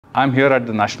I'm here at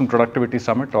the National Productivity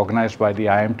Summit organized by the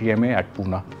IMTMA at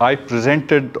Pune. I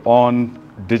presented on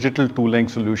digital tooling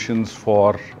solutions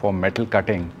for metal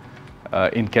cutting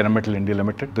in Kennametal India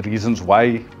Ltd. The reasons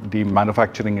why the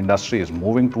manufacturing industry is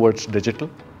moving towards digital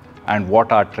and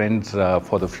what our trends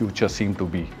for the future seem to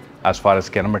be as far as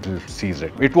Kennametal sees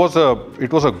it. It was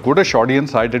a goodish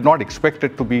audience. I did not expect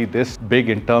it to be this big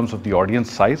in terms of the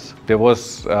audience size. There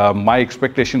was, my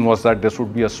expectation was that this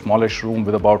would be a smallish room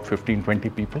with about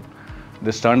 15-20 people.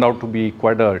 This turned out to be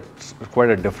quite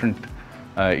a different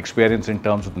experience in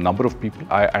terms of the number of people.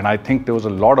 I think there was a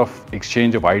lot of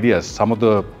exchange of ideas. Some of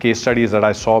the case studies that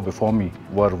I saw before me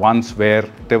were ones where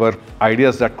there were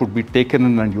ideas that could be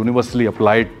taken and universally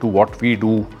applied to what we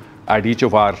do at each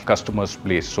of our customers'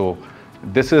 place. So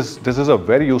this is a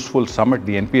very useful summit.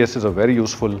 The NPS is a very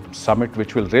useful summit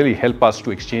which will really help us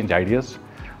to exchange ideas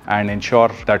and ensure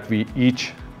that we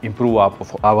each improve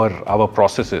our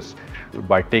processes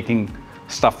by taking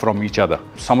stuff from each other.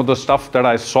 Some of the stuff that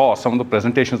I saw, some of the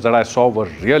presentations that I saw were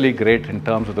really great in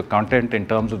terms of the content, in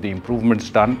terms of the improvements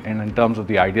done, and in terms of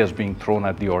the ideas being thrown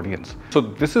at the audience. So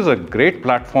this is a great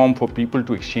platform for people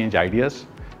to exchange ideas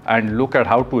and look at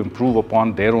how to improve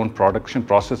upon their own production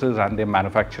processes and their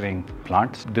manufacturing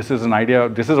plants. This is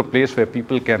a place where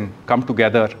people can come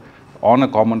together on a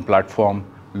common platform,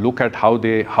 look at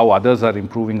how others are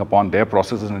improving upon their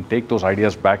processes and take those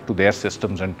ideas back to their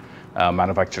systems and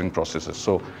manufacturing processes.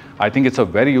 So I think it's a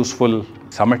very useful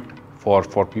summit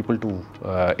for people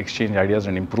to exchange ideas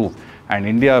and improve. And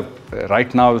India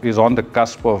right now is on the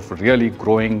cusp of really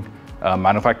growing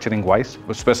manufacturing-wise,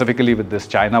 specifically with this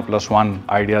China Plus One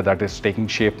idea that is taking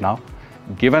shape now.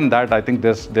 Given that, I think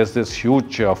there's this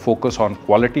huge focus on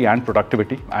quality and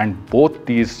productivity, and both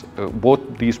these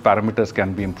parameters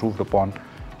can be improved upon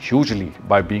hugely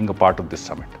by being a part of this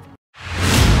summit.